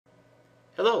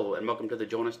Hello and welcome to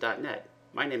thejonas.net.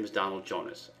 My name is Donald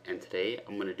Jonas, and today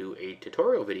I'm going to do a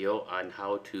tutorial video on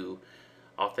how to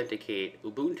authenticate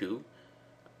Ubuntu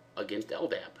against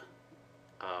LDAP.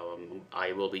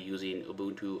 I will be using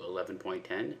Ubuntu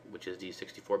 11.10, which is the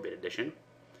 64-bit edition.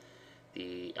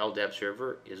 The LDAP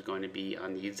server is going to be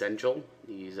on the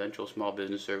Zentyal small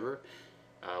business server,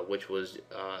 which was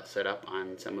set up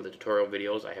on some of the tutorial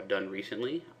videos I have done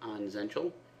recently on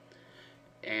Zentyal.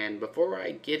 And before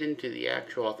I get into the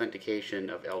actual authentication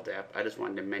of LDAP, I just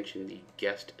wanted to mention the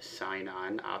guest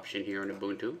sign-on option here in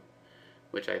Ubuntu,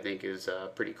 which I think is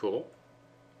pretty cool.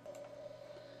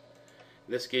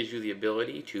 This gives you the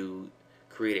ability to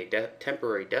create a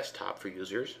temporary desktop for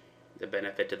users. The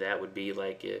benefit to that would be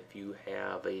like if you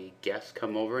have a guest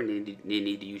come over and they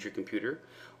need to use your computer,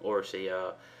 or say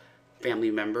a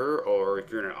family member, or if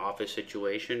you're in an office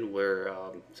situation where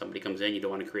somebody comes in, you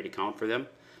don't want to create an account for them,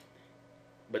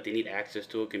 but they need access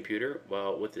to a computer.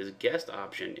 Well, with this guest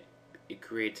option, it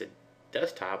creates a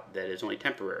desktop that is only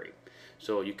temporary.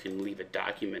 So you can leave a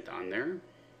document on there,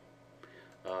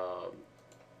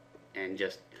 and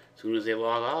just as soon as they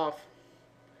log off,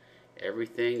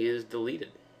 everything is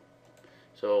deleted.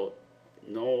 So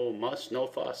no muss, no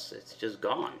fuss. It's just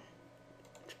gone.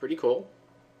 It's pretty cool.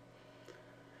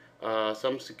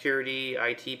 Some security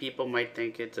IT people might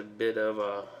think it's a bit of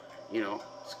a,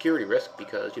 security risk,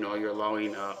 because you're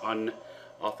allowing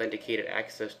unauthenticated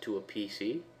access to a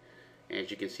PC, and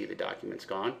as you can see, the document's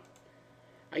gone.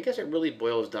 I guess it really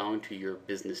boils down to your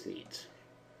business needs.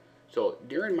 So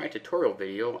during my tutorial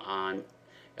video on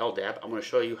LDAP, I'm going to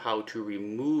show you how to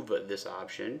remove this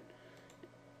option,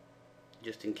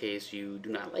 just in case you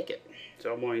do not like it.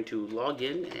 So I'm going to log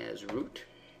in as root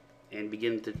and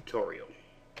begin the tutorial.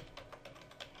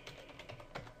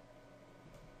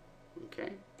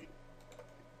 Okay.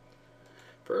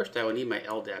 First, I will need my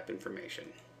LDAP information.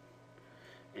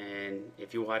 And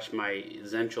if you watch my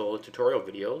Zentyal tutorial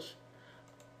videos,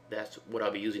 that's what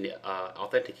I'll be using to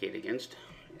authenticate against.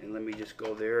 And let me just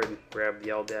go there and grab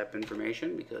the LDAP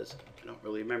information, because I don't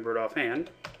really remember it offhand.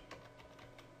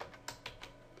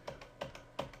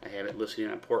 I have it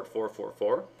listed on port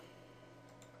 444.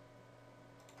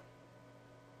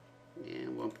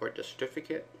 And we'll import the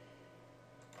certificate.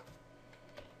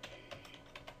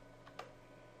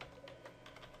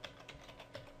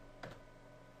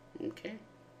 Okay.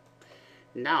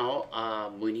 Now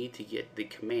we need to get the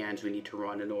commands we need to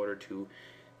run in order to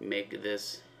make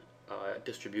this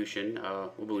distribution,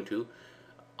 Ubuntu,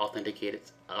 authenticate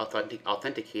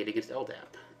against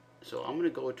LDAP. So I'm going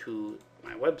to go to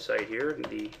my website here,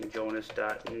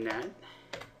 thejonas.net,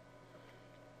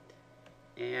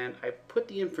 and I put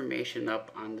the information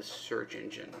up on the search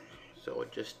engine. So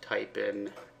just type in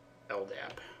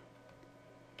LDAP.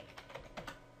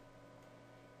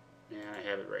 And I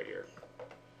have it right here.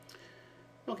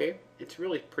 Okay, it's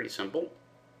really pretty simple.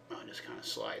 I'll just kind of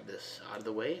slide this out of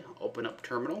the way, open up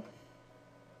terminal.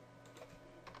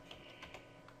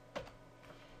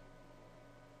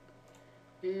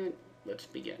 And let's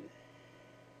begin.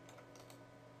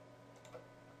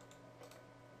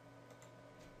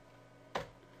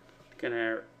 Going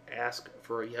to ask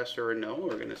for a yes or a no.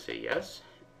 We're going to say yes,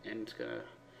 and it's going to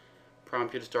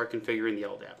prompt you to start configuring the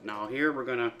LDAP. Now here what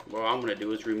I'm going to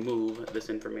do is remove this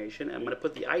information, and I'm going to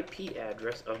put the IP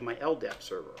address of my LDAP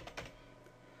server.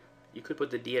 You could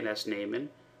put the DNS name in,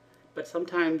 but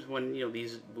sometimes when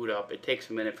these boot up, it takes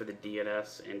a minute for the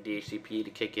DNS and DHCP to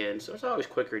kick in, so it's always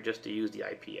quicker just to use the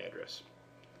IP address.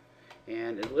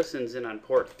 And it listens in on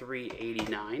port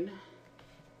 389.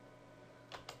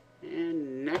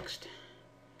 And next,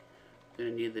 I'm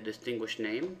going to need the distinguished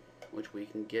name, which we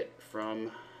can get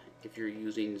from, if you're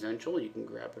using Zentyal, you can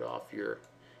grab it off your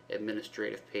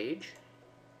administrative page.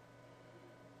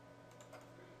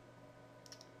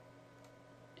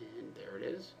 And there it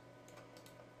is.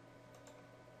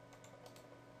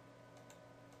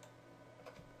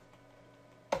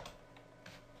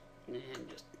 And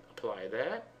just apply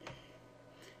that.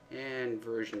 And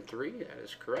version 3, that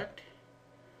is correct.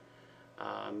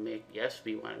 Yes,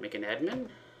 we want to make an admin.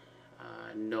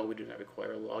 No, we do not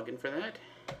require a login for that.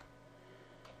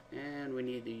 And we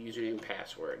need the username and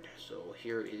password. So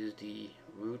here is the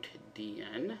root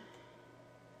DN.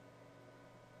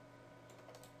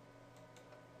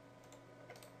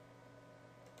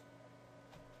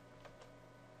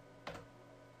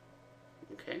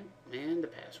 Okay, and the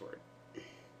password.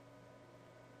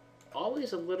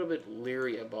 Always a little bit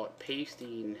leery about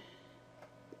pasting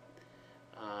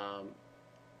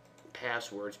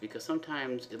passwords, because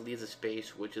sometimes it leaves a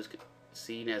space which is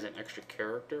seen as an extra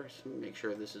character. So make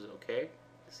sure this is okay.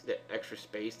 See that extra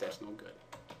space? That's no good.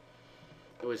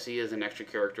 it would see as an extra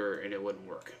character and it wouldn't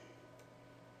work.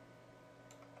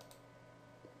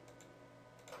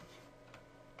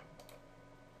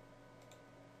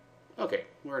 Okay,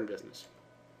 we're in business.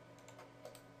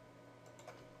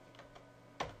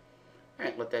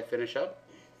 Alright, let that finish up.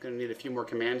 Gonna need a few more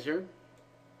commands here.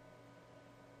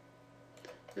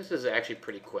 This is actually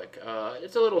pretty quick.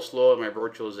 It's a little slow in my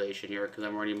virtualization here because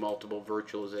I'm running multiple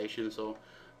virtualizations, so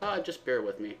just bear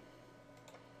with me.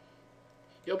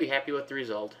 You'll be happy with the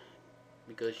result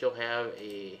because you'll have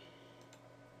a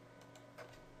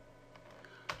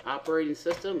operating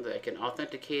system that can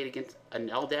authenticate against an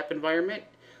LDAP environment,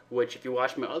 which if you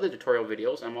watch my other tutorial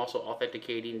videos, I'm also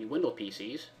authenticating the Windows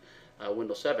PCs,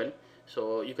 Windows 7,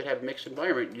 so you could have a mixed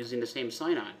environment using the same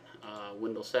sign-on,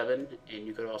 Windows 7, and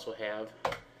you could also have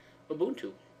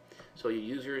Ubuntu. So your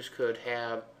users could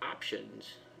have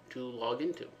options to log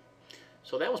into.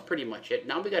 So that was pretty much it.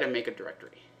 Now we got to make a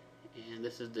directory. And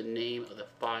this is the name of the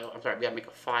file. I'm sorry, we got to make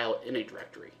a file in a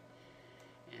directory.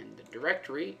 And the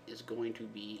directory is going to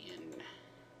be in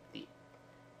the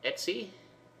etc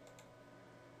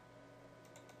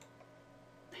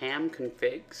pam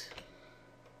configs.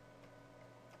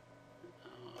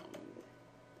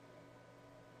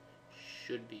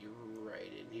 Should be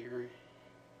right in here.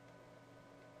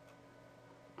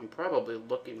 I'm probably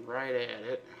looking right at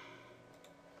it.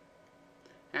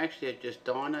 Actually, it just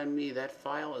dawned on me that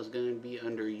file is going to be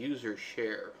under user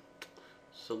share.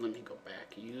 So let me go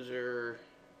back. User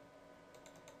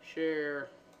share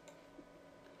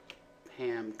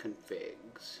pam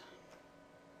configs.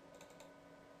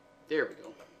 There we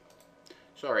go.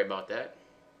 Sorry about that.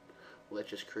 Let's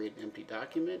just create an empty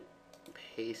document,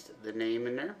 paste the name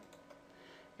in there,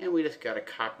 and we just got to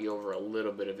copy over a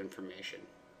little bit of information,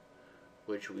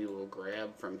 which we will grab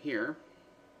from here.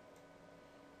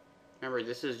 Remember,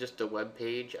 this is just a web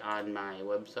page on my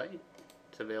website.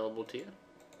 It's available to you.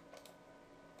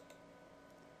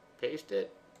 Paste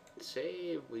it,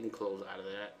 save, we can close out of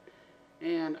that.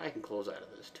 And I can close out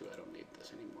of this too, I don't need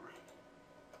this anymore.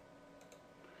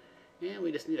 And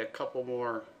we just need a couple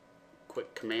more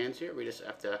quick commands here. We just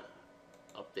have to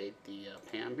update the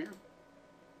PAM here.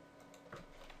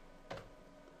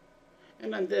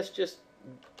 And on this, just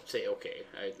say okay.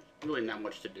 Really not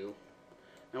much to do.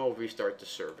 And we'll restart the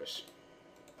service.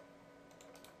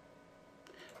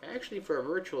 Actually, for a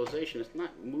virtualization, it's not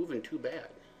moving too bad.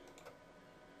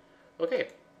 Okay.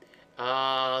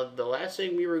 The last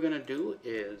thing we were going to do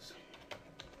is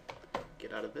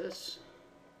get out of this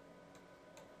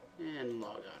and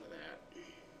log out of that.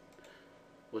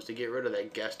 Was to get rid of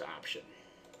that guest option.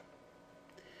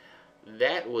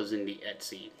 That was in the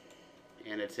etc,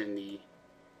 and it's in the,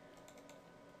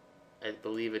 I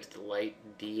believe it's the light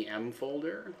DM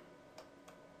folder.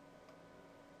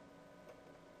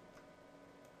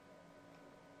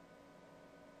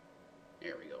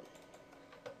 There we go.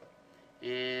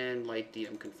 And light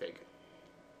DM config.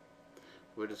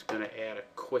 We're just going to add a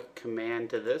quick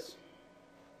command to this.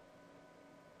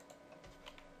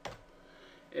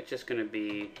 It's just going to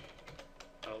be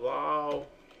allow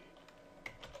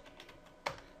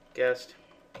guest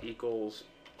equals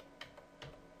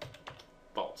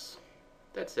false.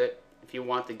 That's it. If you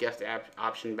want the guest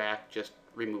option back, just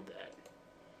remove that.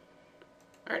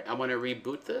 Alright, I'm going to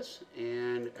reboot this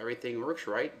and everything works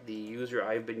right. The user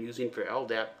I've been using for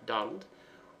LDAP, Donald,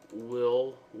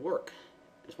 will work.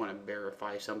 Just want to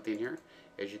verify something here.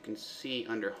 As you can see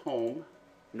under home,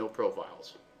 no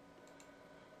profiles.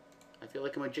 I feel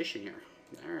like a magician here.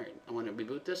 Alright, I'm going to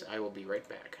reboot this. I will be right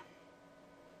back.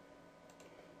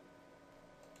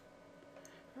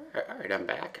 Alright, I'm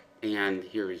back. And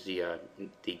here is the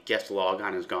guest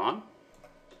logon is gone.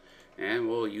 And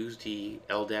we'll use the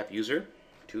LDAP user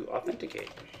to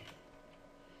authenticate.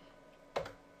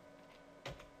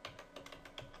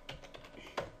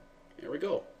 There we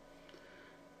go.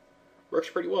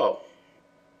 Works pretty well.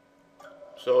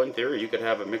 So in theory, you could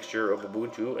have a mixture of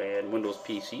Ubuntu and Windows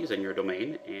PCs in your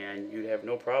domain, and you'd have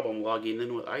no problem logging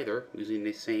in with either using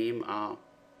the same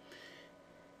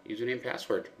username and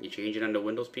password. You change it on the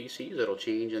Windows PCs, it'll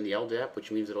change in the LDAP, which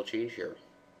means it'll change here.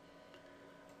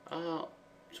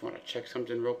 Just want to check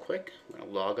something real quick. I'm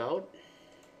going to log out.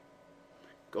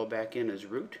 Go back in as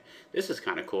root. This is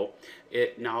kind of cool.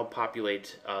 It now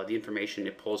populates the information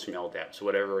it pulls from LDAP. So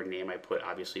whatever name I put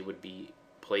obviously would be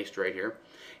placed right here.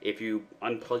 If you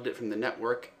unplugged it from the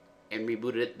network and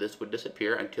rebooted it, this would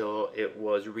disappear until it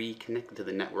was reconnected to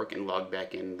the network and logged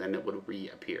back in, then it would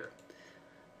reappear.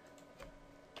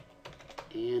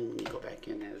 And let me go back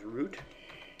in as root.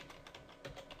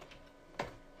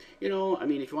 You know, I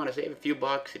mean, if you want to save a few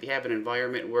bucks, if you have an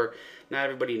environment where not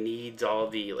everybody needs all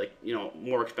the, like, you know,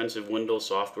 more expensive Windows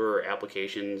software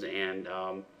applications and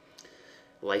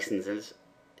licenses,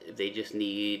 they just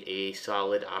need a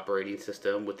solid operating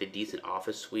system with a decent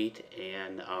Office suite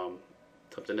and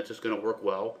something that's just going to work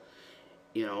well.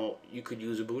 You know, you could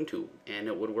use Ubuntu and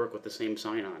it would work with the same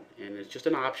sign-on, and it's just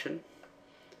an option.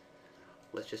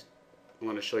 I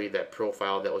want to show you that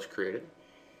profile that was created.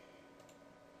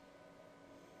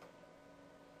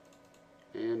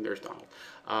 And there's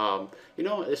Donald. You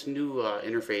know, this new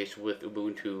interface with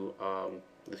Ubuntu,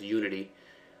 this Unity,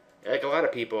 like a lot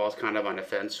of people, I was kind of on the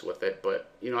fence with it, but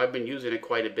you know, I've been using it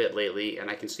quite a bit lately, and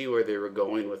I can see where they were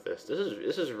going with this.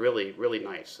 This is really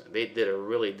nice. They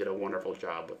really did a wonderful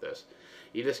job with this.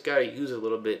 You just got to use it a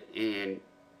little bit, and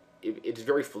it's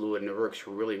very fluid and it works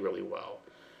really well.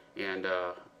 And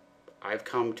I've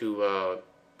come to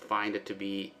find it to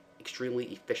be extremely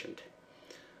efficient.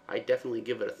 I definitely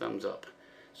give it a thumbs up.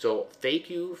 So thank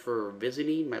you for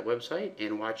visiting my website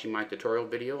and watching my tutorial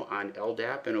video on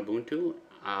LDAP and Ubuntu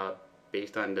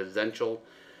based on the Zentyal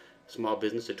small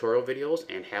business tutorial videos,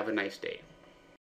 and have a nice day.